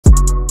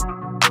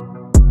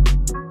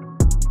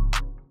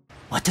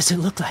What does it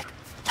look like?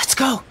 Let's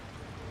go!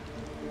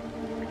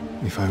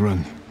 If I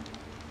run,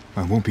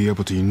 I won't be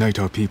able to unite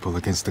our people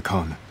against the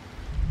Khan.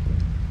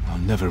 I'll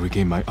never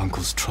regain my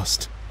uncle's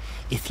trust.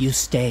 If you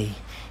stay,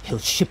 he'll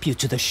ship you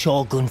to the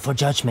Shogun for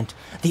judgment.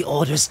 The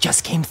orders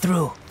just came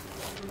through.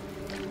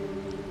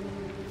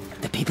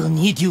 The people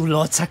need you,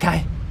 Lord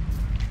Sakai.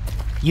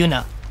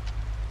 Yuna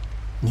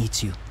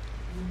needs you.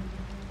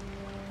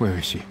 Where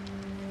is she?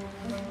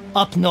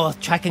 Up north,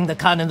 tracking the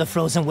Khan in the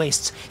frozen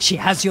wastes. She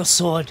has your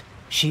sword.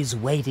 She's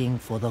waiting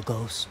for the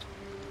ghost.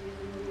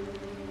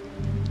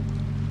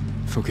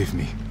 Forgive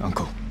me,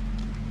 Uncle.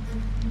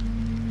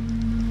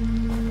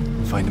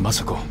 Find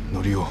Masako,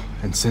 Norio,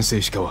 and Sensei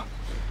Ishikawa.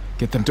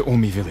 Get them to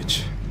Omi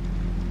village.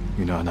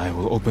 Yuna and I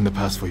will open the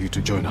pass for you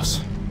to join us.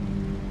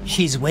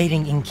 She's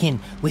waiting in Kin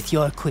with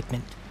your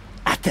equipment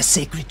at the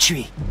sacred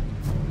tree.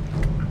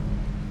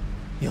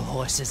 Your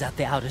horse is at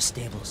the outer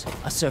stables.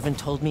 A servant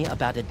told me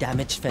about a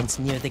damaged fence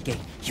near the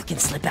gate. You can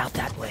slip out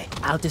that way.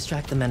 I'll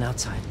distract the men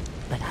outside,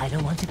 but I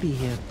don't want to be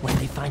here when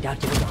they find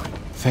out you're gone.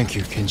 Thank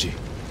you, Kenji.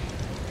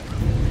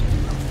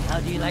 How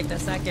do you like the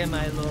sake,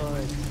 my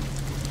lord?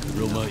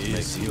 Rumor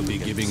is he'll be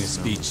giving a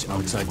speech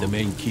outside the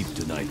main keep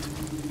tonight.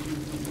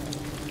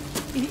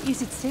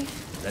 Is it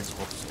safe? Let's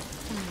hope so.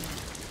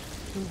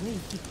 The way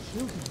he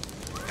killed him.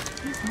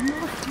 He's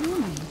not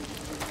human.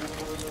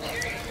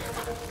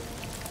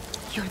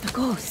 You're the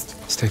ghost.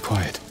 Stay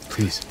quiet,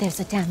 please. There's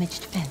a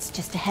damaged fence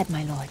just ahead,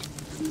 my lord.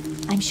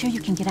 I'm sure you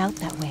can get out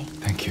that way.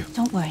 Thank you.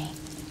 Don't worry.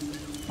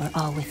 We're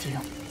all with you.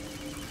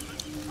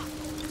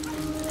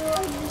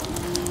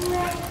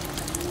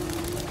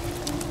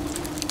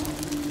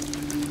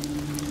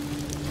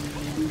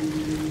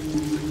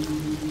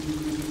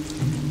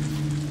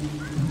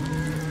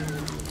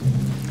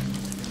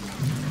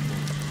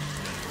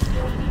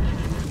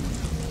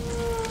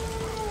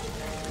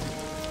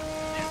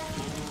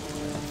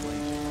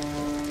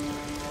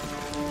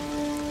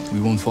 We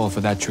won't fall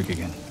for that trick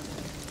again.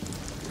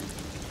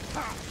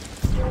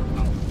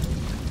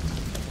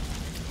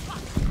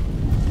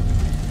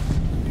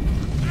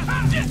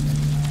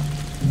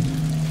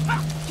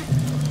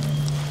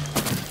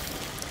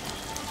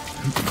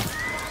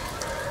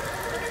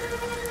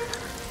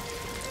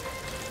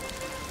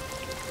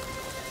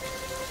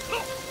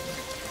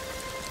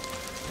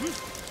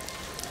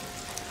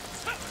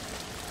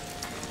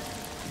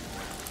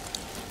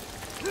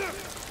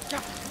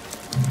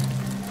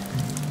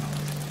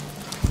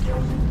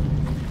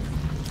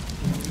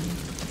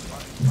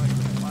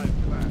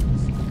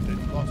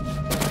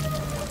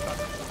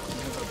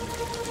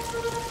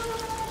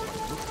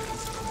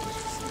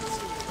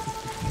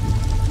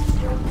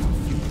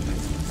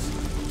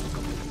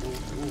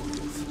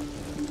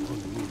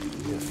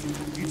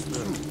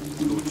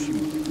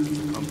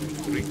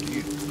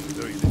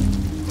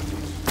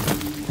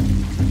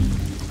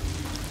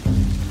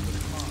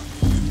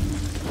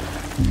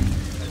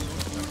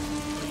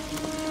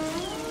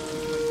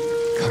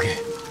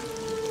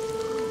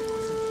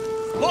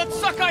 Lord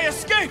Sakai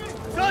escaped!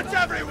 Search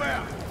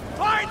everywhere!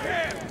 Find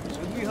him!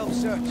 Should we help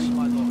search,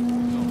 my lord?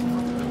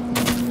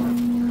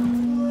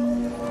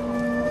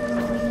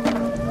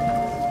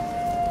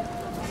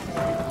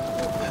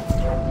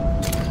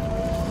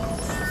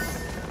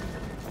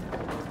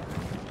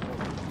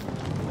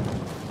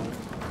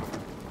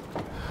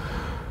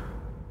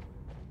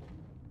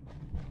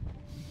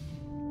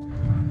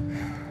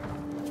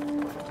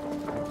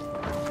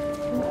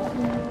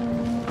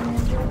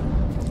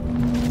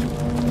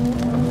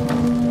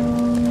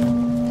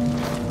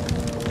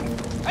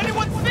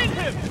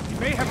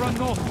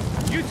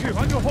 You two,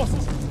 on your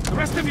horses. The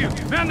rest of you,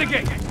 man the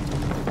gate.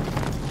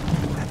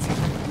 That's it.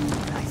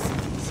 Nice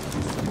and easy.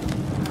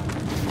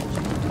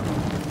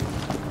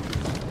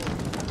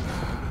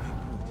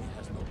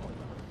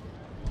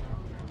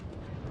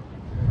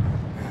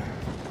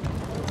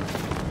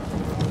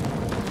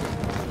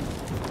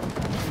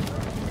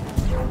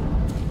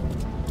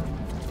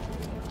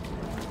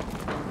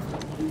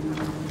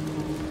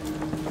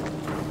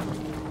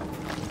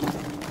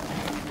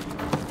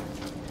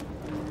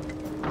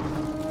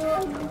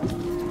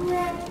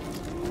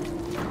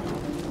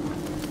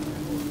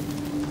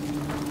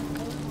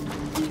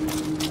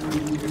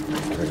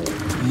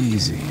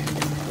 Easy.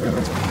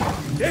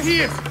 There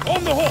he is!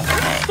 On the horse!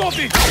 Stop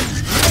it!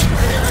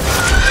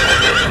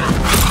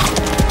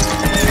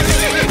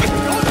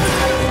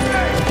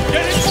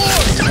 Get it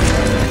forward!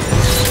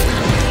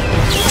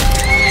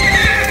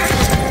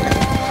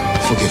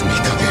 Forgive me,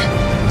 Kage.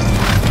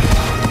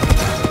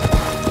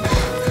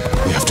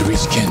 We have to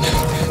reach Ken.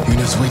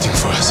 Yuna's waiting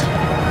for us.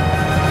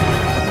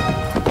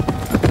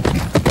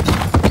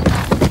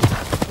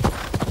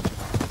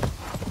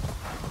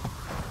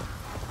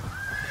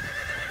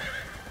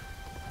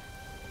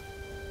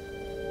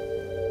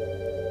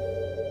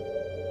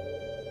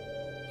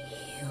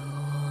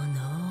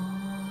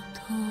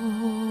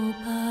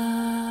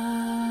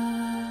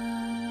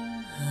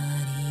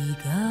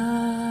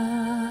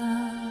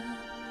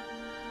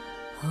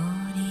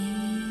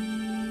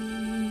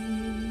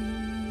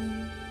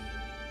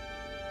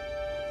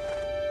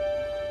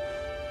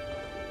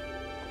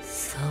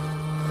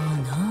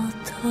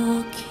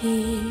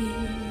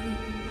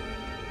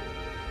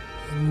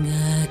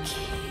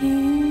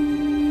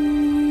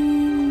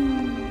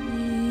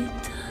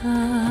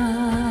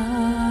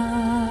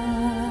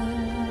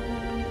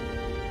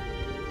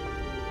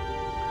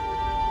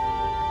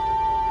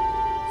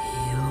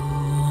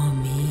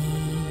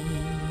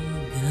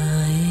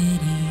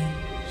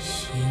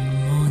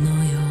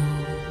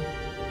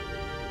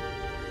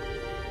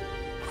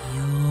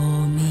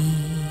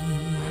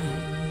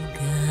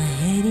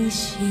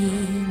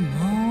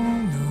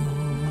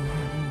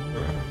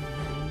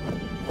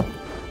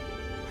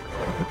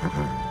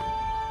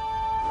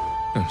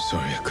 I'm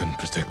sorry I couldn't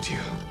protect you.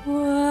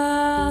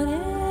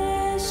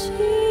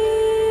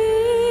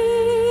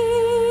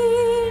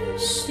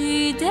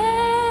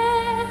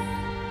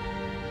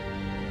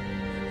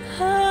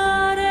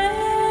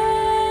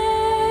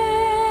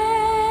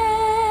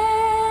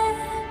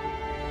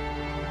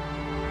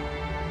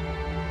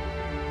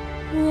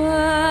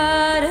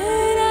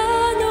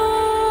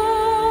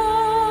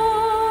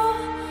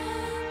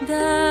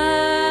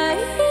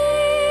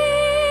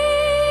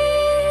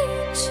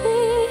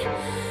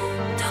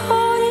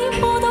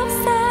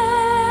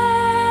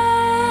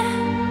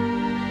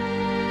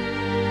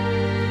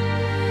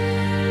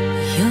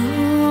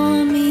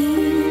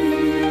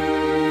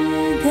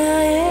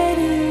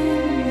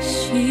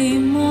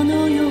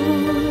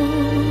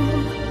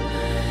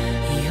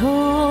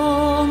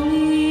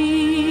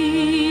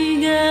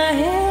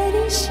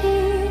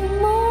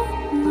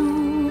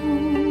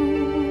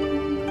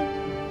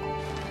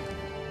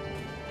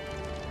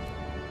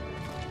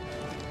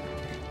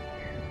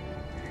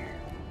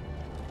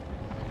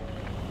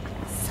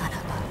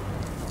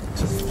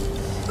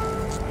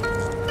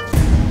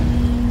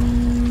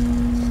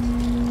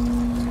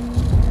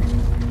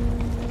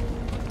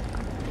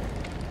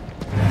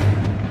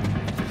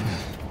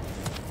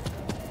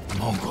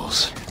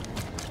 Mongols.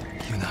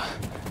 Yuna.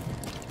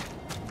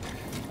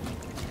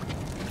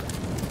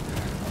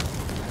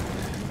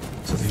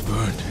 So they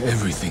burned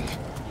everything.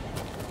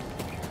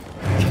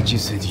 Kenji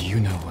said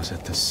Yuna was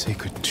at the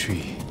sacred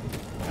tree.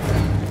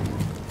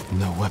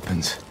 No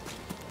weapons.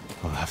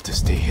 I'll have to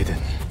stay hidden.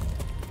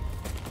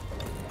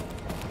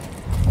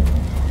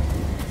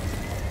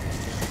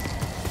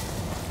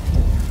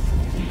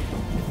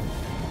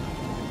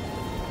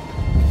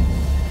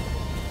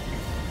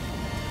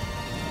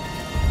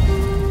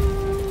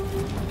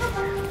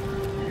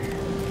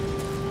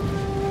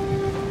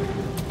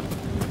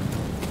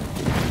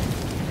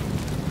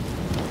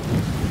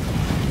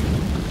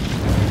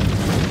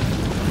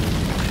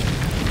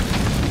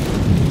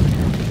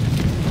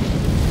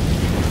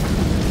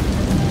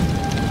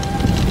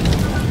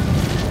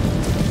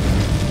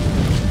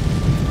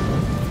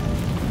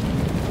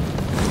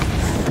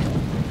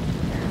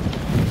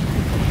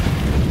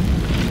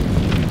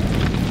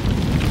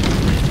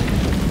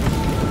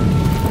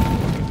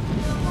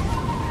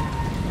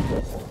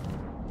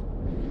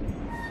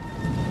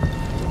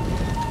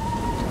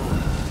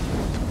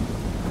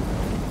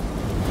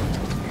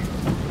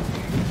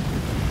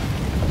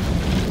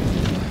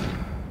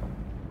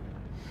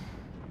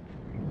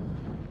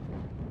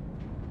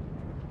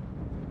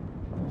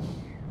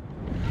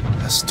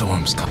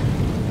 Storm's coming.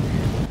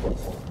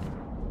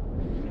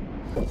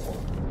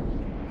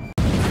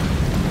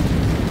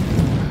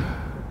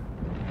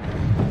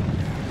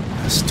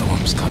 The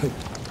storm's coming.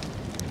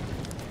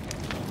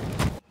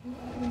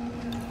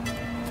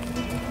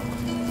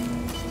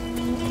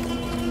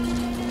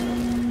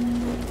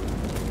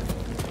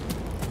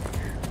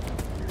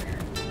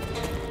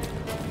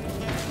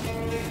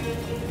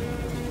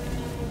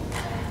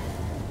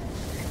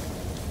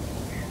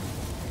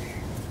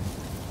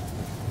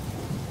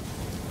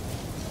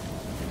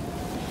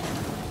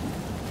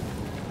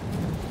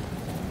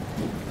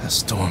 The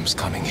storm's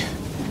coming.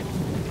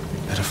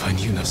 Better find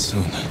Yuna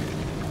soon.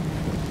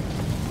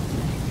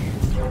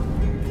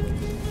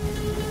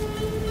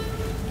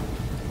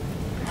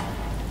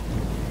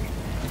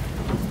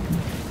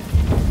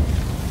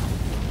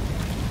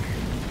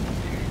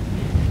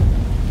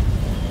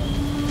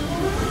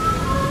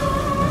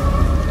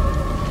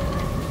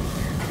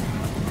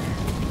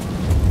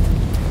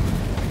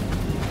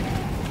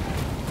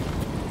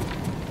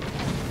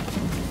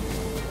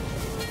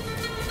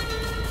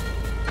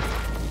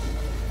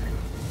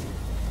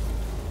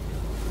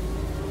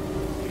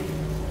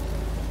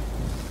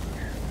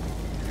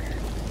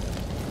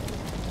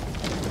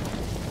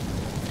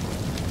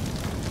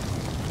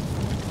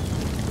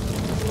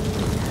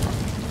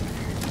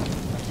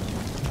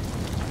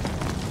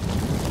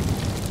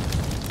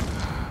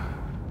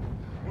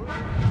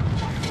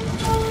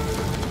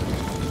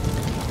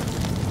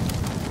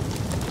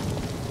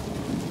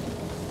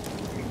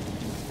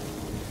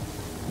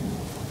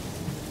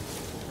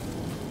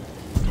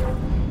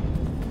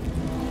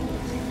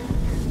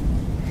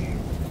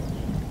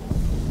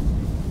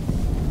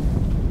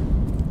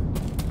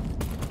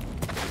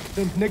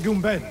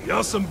 Negumben,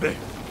 Yasambe.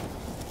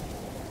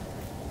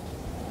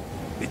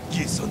 It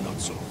gets on not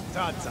so.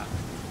 Tata.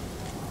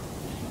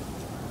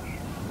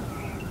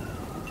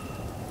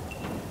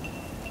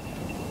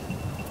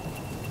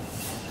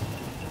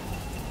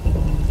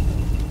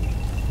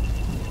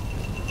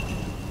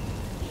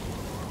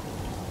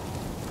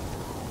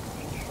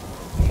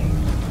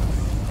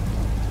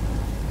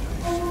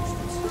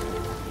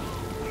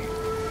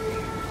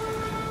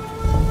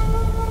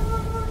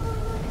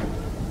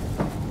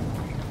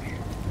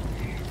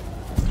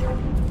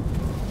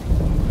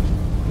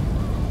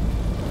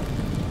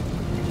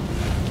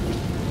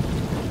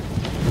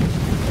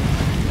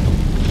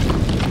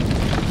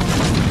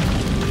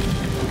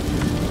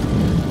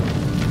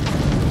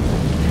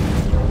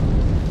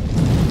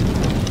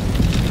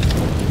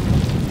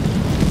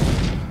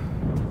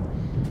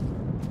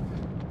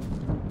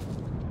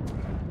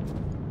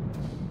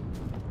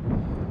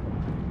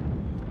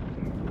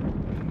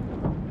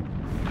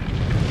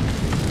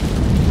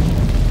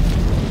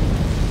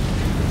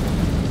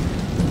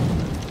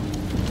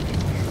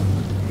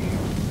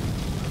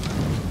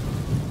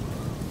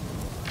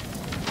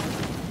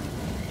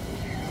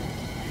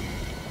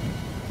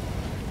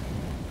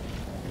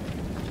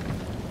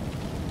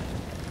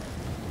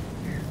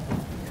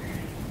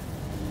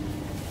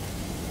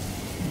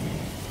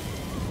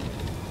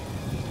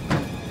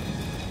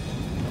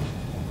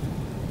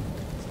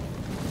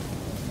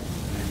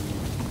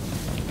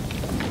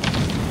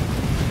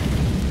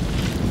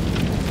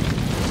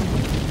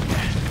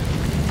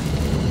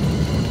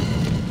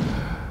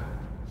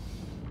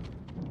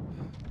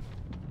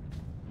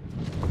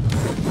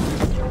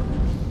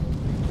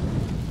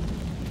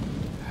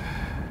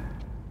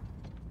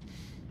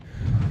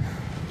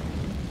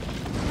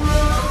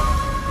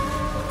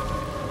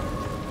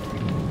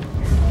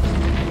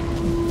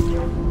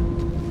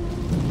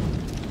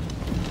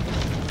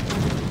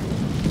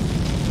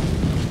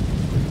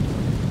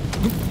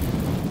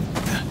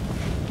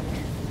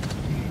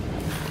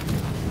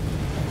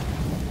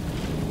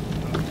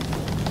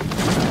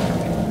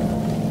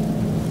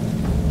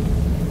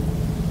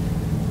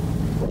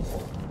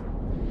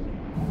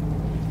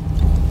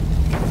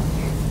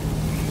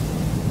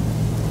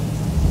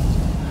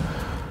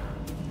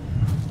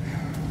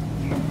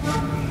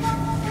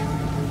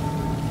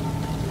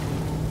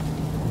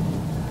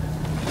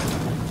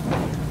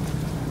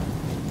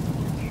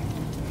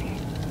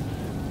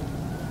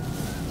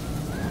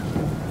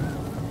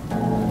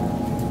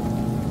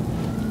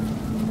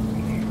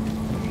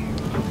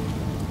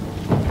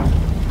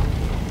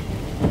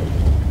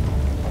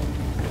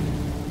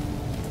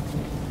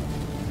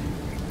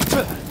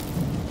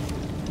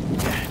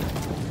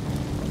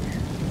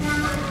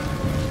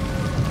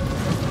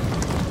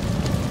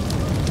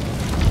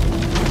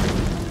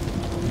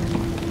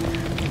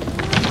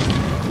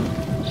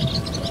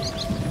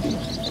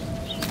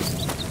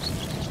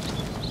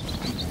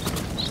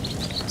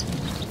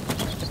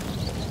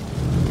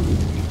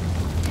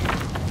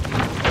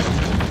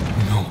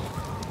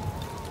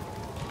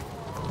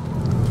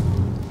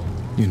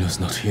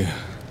 Yuna's not here.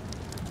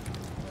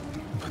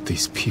 But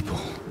these people...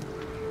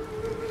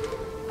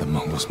 The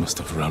Mongols must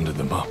have rounded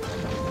them up.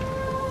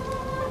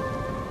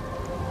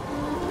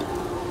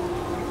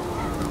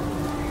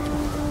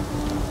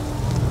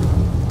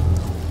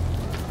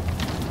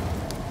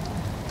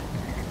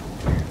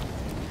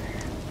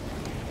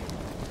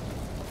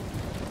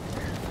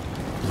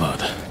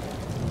 Blood.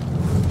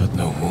 But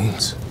no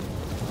wounds.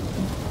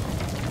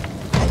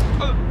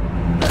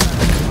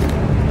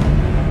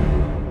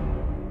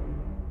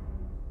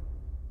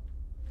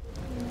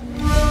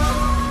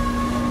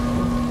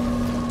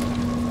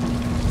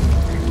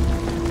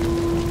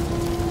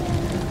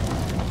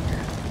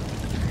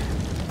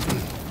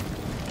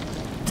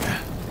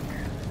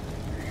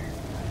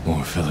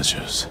 More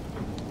villagers.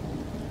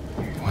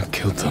 What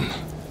killed them?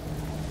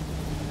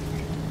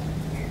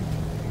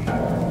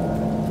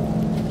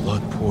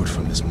 Blood poured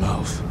from his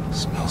mouth.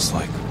 Smells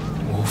like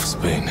wolf's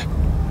bane.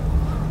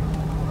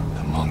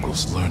 The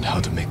Mongols learned how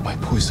to make my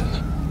poison.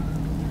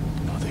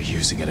 Now they're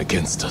using it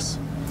against us.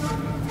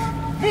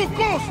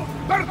 Mukos!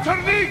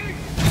 Berternig!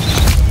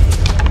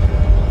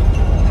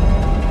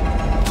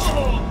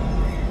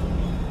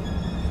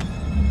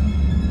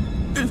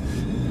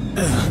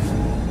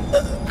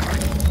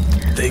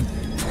 They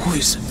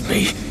poisoned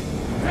me.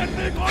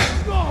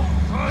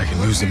 I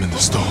can lose them in the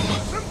storm.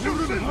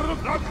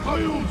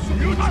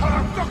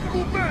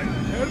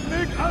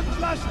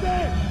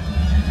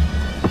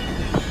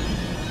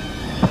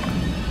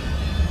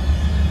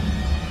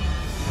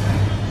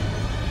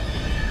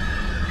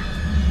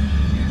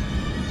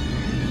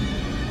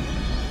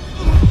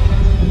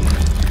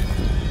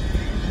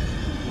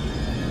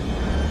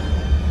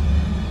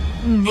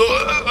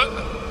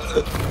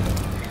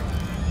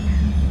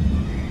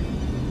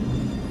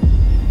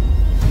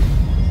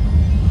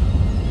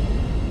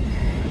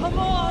 Come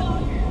on!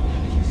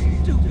 You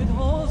stupid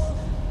horse!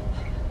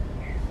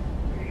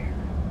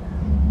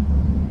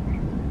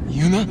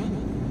 Yuna?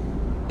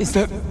 Is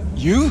that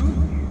you?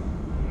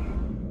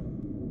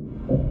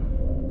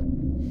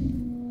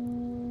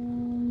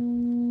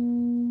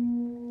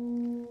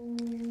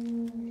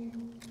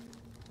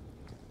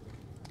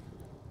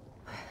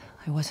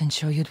 I wasn't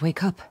sure you'd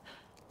wake up.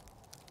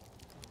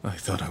 I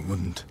thought I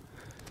wouldn't.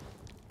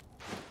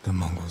 The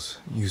Mongols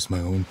used my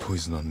own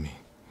poison on me.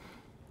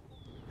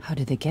 How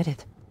did they get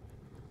it?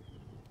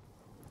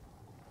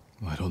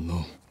 I don't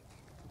know.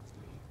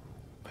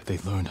 But they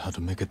learned how to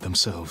make it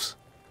themselves.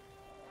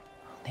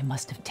 They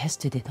must have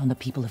tested it on the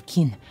people of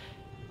Qin.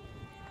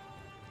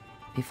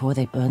 Before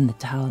they burned the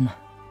town,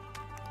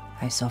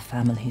 I saw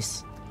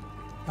families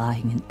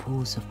lying in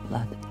pools of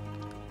blood.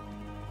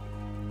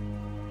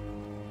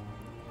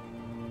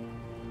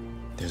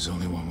 There's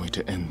only one way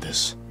to end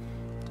this.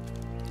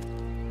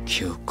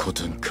 Kill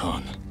Khotun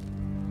Khan.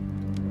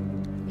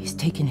 He's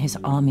taken his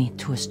army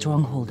to a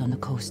stronghold on the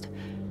coast,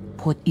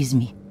 Port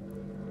Izmi.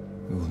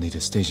 We will need a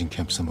staging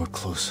camp somewhere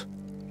close.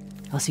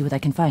 I'll see what I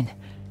can find.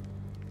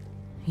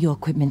 Your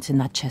equipment's in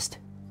that chest.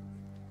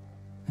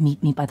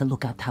 Meet me by the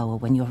lookout tower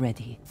when you're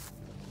ready.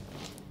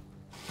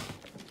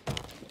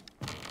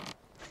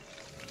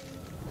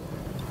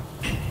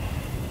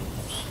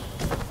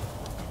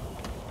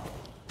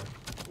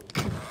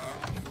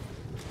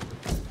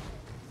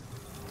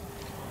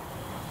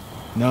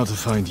 Now to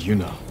find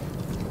Yuna.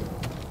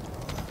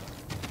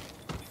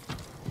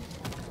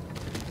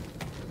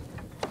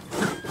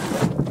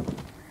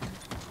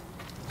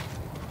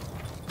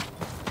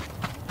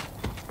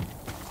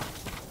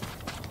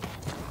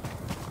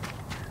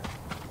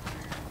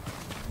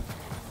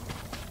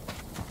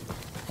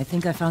 I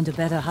think I found a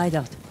better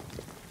hideout.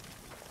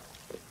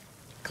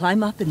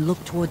 Climb up and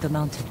look toward the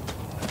mountain.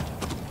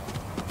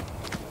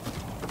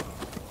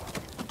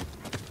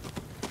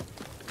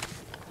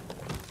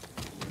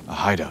 A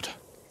hideout.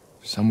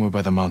 Somewhere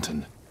by the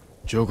mountain.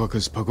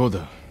 Jogaku's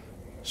pagoda.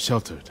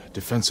 Sheltered,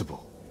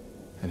 defensible.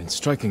 And in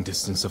striking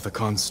distance of the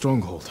Khan's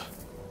stronghold.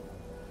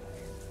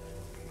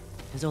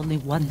 There's only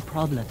one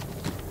problem.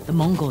 The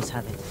Mongols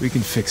have it. We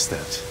can fix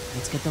that.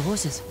 Let's get the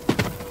horses.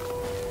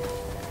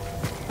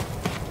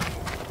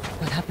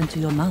 What happened to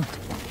your mount?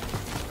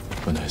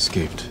 When I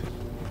escaped,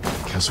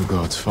 castle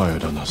guards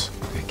fired on us.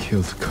 They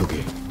killed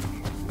Kogi.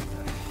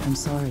 I'm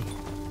sorry.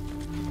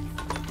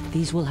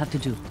 These will have to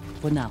do,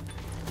 for now.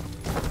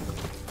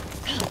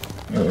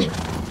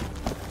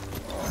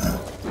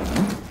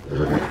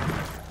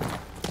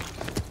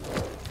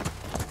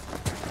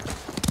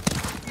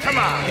 Come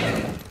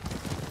on!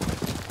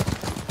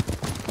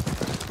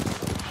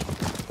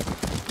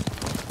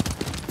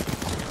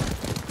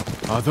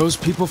 Are those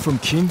people from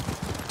Qin?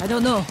 I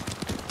don't know.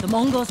 The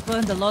Mongols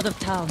burned a lot of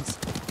towns.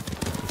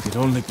 If they'd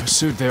only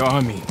pursued their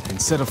army,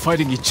 instead of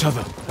fighting each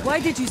other. Why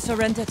did you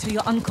surrender to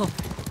your uncle?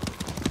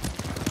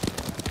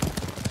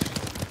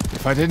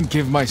 If I didn't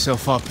give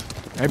myself up,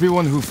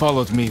 everyone who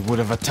followed me would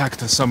have attacked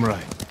the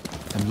samurai.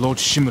 And Lord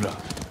Shimura.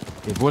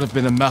 It would have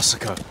been a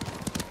massacre.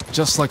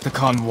 Just like the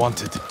Khan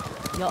wanted.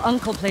 Your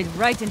uncle played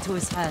right into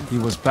his hand. He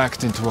was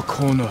backed into a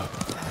corner.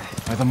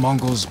 By the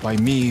Mongols, by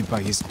me,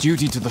 by his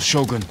duty to the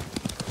Shogun.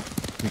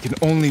 We can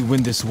only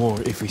win this war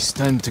if we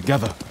stand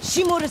together.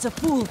 Shimura's a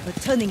fool for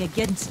turning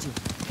against you.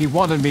 He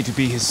wanted me to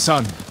be his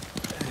son.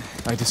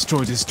 I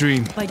destroyed his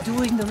dream. By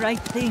doing the right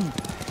thing.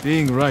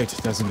 Being right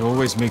doesn't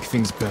always make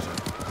things better.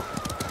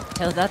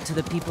 Tell that to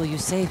the people you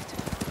saved.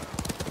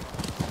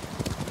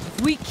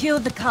 If we kill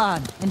the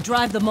Khan and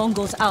drive the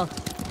Mongols out,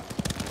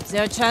 is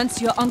there a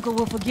chance your uncle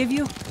will forgive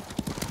you?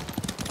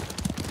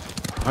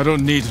 I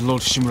don't need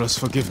Lord Shimura's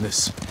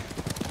forgiveness.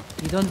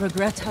 You don't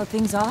regret how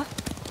things are?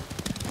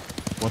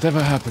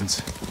 Whatever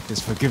happens, his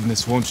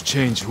forgiveness won't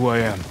change who I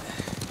am.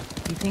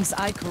 He thinks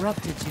I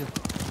corrupted you.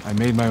 I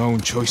made my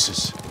own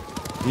choices.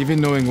 Even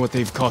knowing what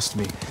they've cost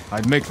me,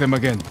 I'd make them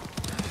again.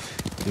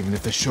 Even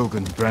if the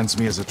Shogun brands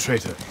me as a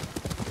traitor.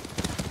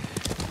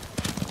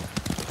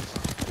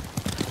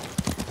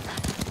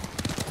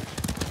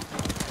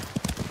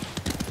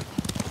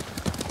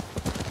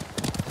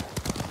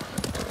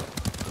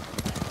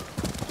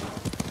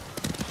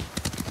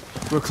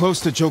 We're close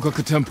to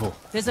Jogaku Temple.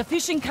 There's a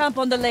fishing camp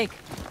on the lake.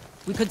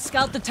 We could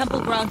scout the temple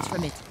grounds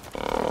from it.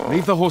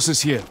 Leave the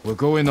horses here. We'll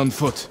go in on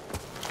foot.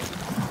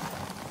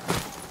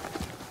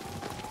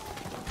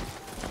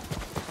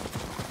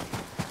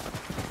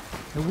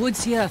 The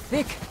woods here are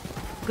thick.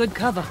 Good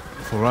cover.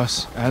 For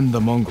us and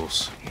the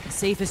Mongols. The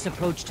safest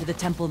approach to the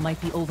temple might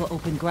be over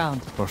open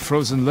ground. Or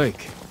frozen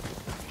lake.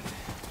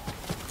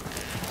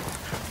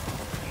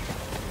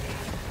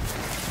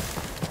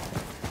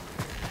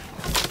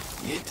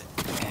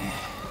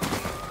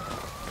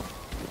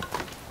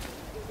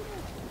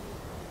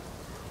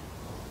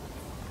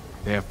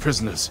 They have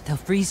prisoners. They'll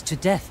freeze to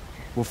death.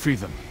 We'll free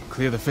them,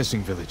 clear the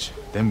fishing village,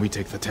 then we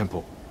take the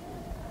temple.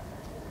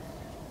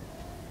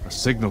 A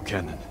signal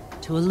cannon.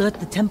 To alert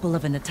the temple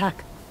of an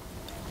attack.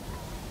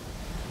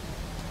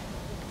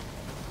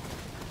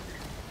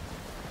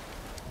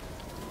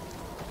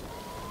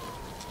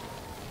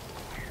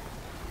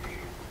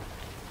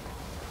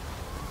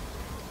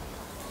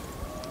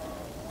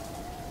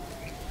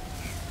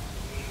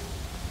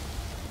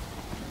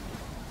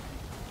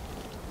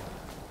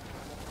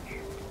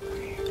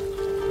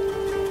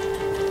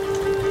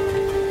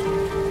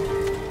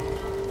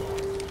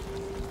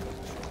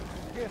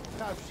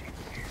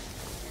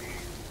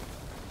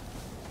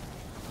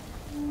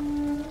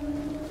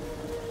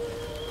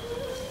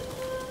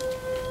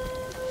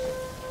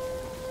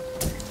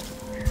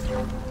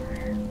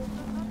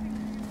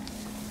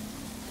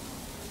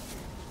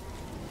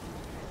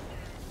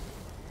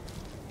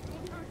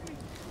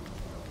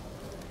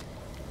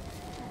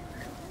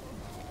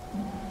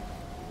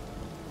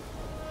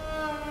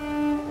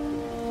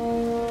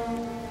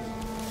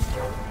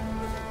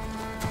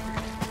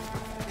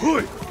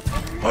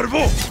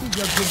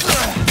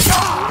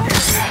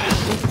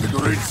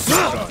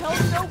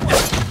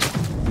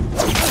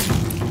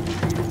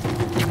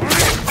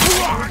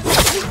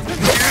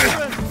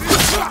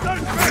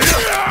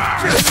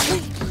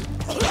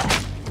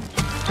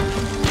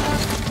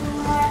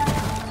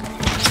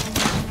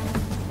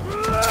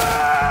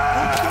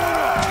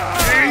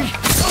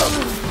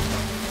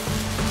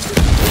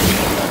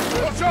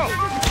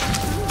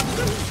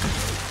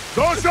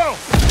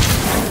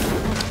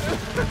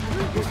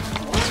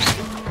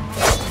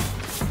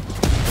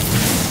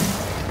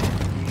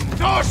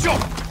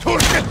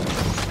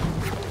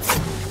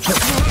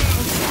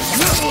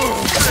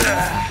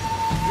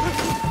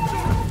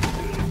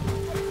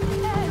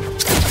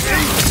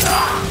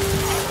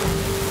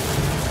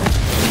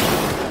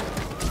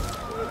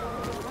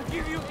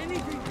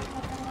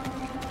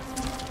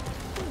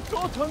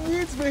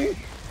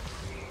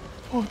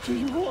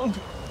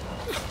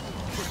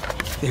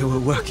 They were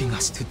working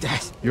us to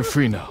death. You're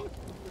free now.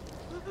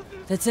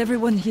 That's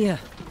everyone here.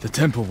 The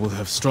temple will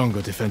have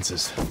stronger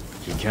defenses.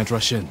 We can't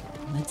rush in.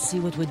 Let's see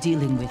what we're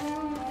dealing with.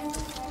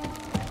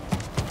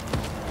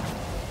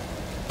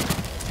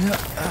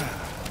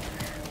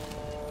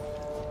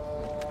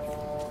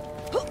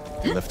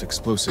 They left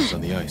explosives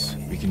on the ice.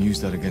 We can use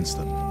that against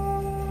them.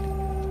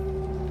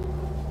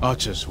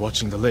 Archers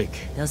watching the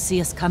lake. They'll see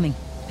us coming.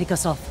 Pick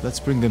us off. Let's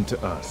bring them to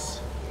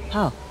us.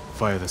 How?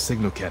 Fire the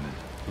signal cannon.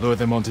 Lure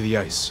them onto the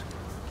ice.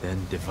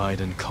 Then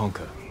divide and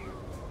conquer.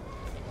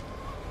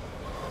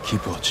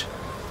 Keep watch.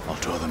 I'll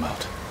draw them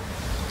out.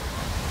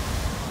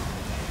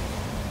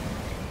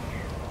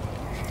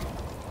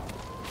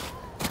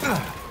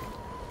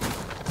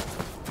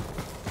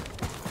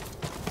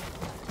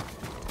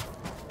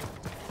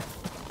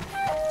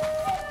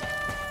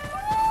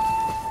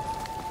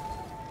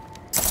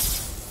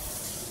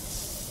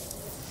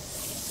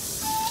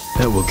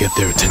 That will get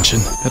their attention.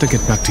 Better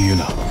get back to you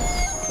now.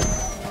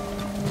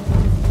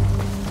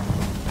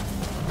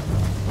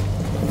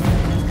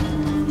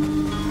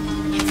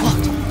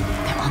 What?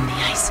 They're on the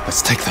ice.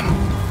 Let's take them.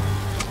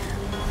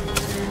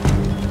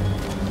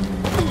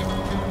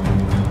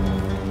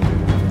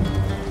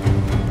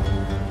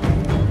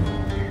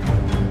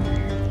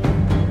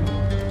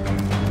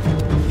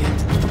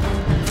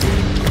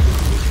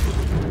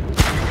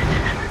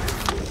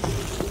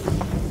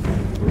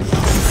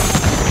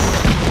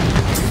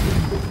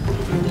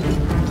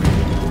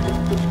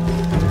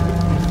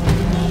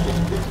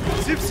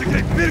 Jin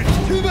Sakai,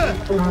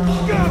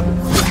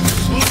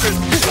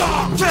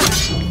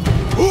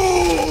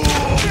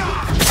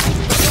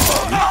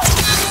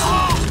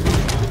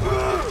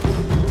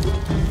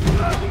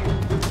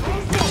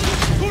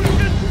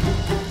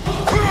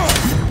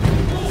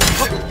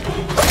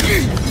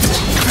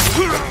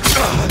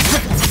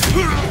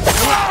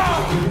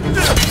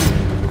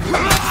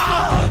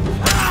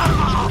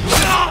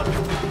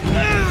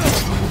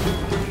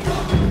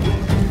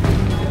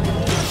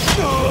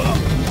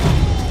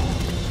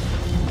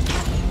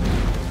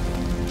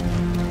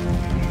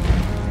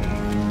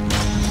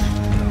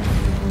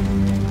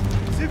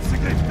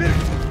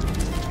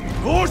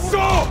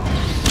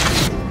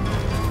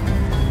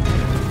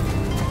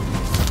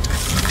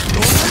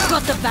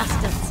 Got the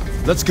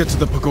bastards! Let's get to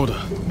the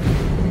pagoda.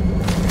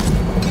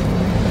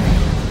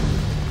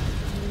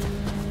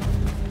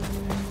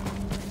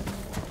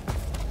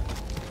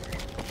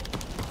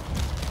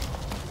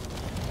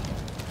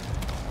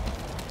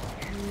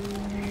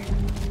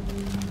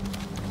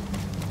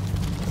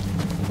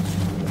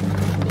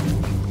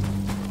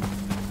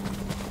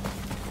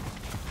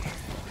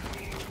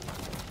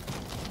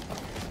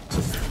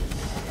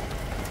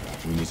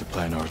 We need to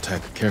plan our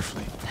attack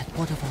carefully. That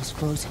waterfall's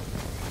frozen.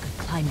 I could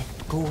climb it,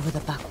 go over the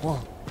back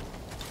wall.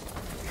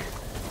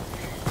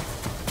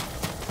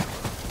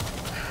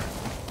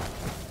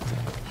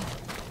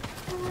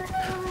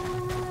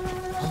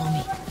 Follow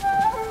me.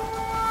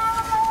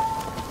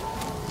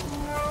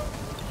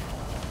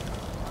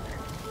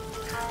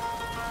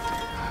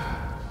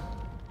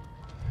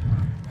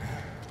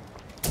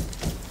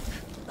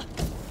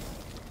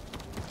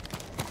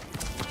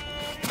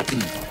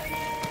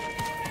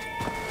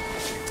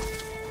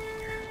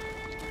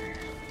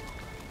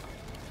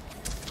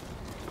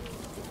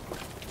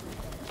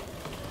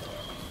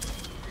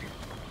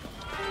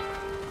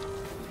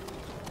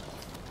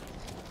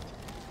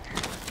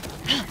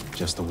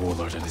 Just the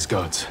warlord and his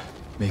guards.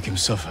 Make him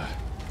suffer,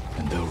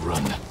 and they'll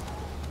run.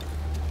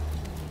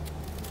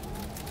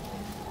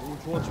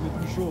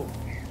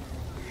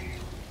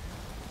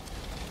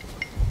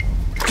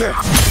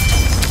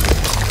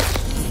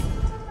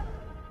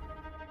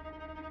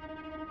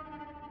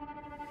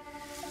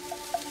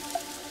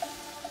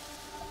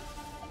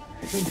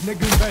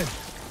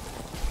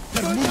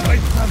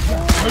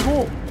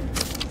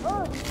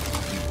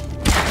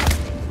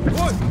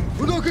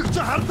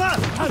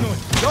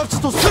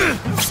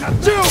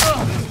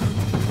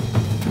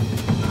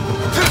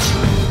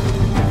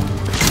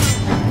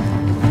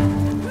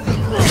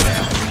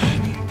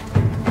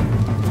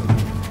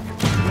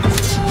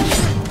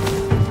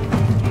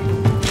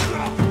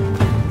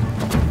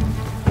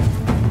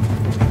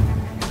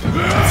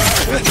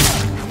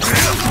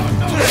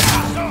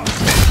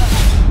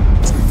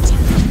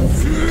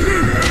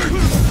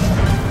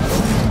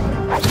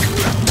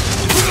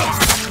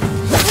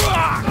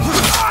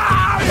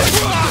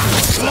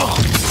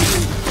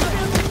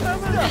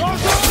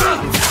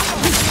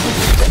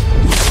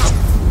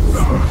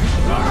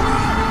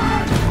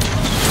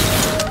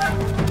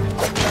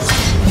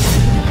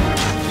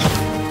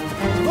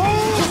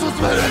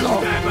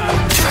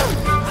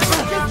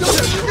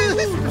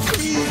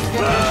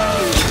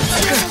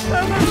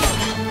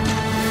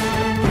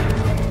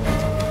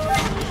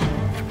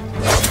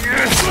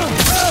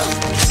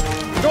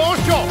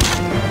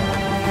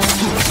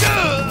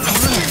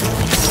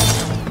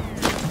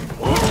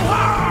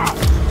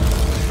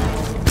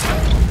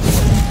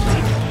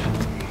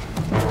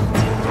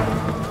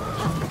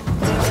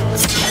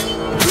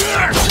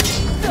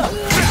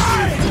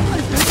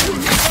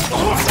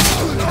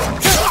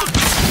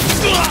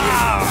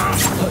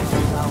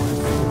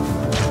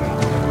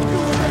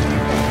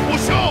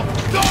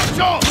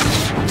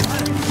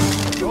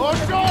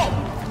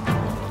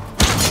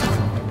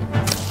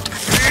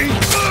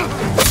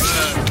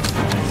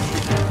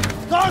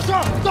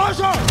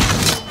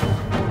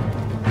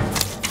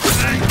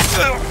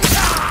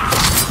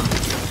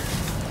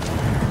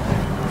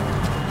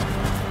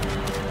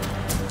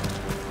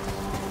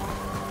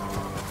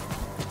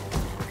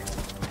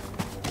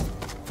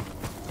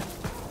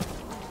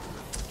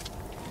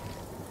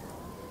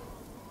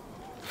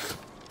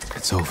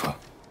 It's over.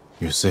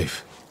 You're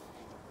safe.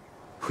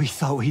 We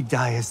thought we'd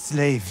die as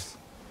slaves.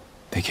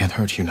 They can't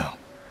hurt you now.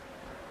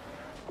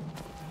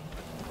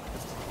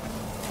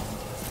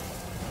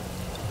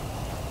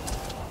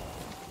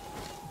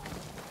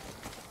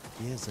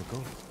 Years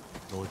ago,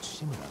 Lord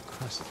Shimura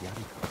crushed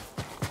Yariko.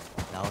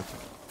 Now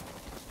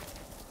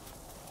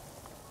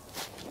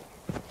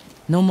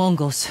No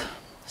Mongols.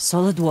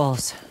 Solid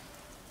walls.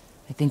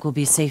 I think we'll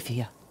be safe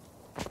here.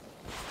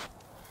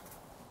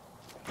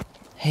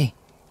 Hey.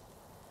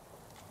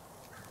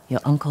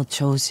 Your uncle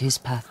chose his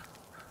path.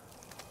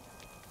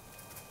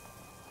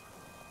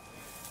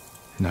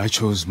 And I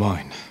chose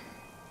mine.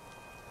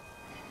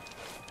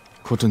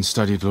 Khotun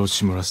studied Lord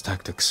Shimura's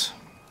tactics.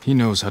 He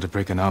knows how to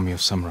break an army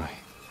of samurai.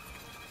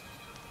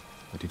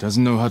 But he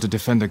doesn't know how to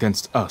defend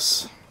against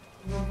us.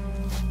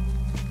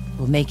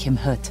 We'll make him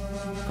hurt.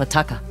 For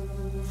Taka.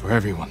 For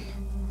everyone.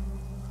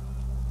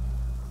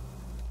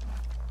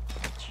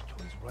 Chito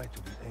is right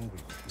to be angry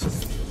with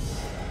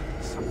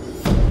this.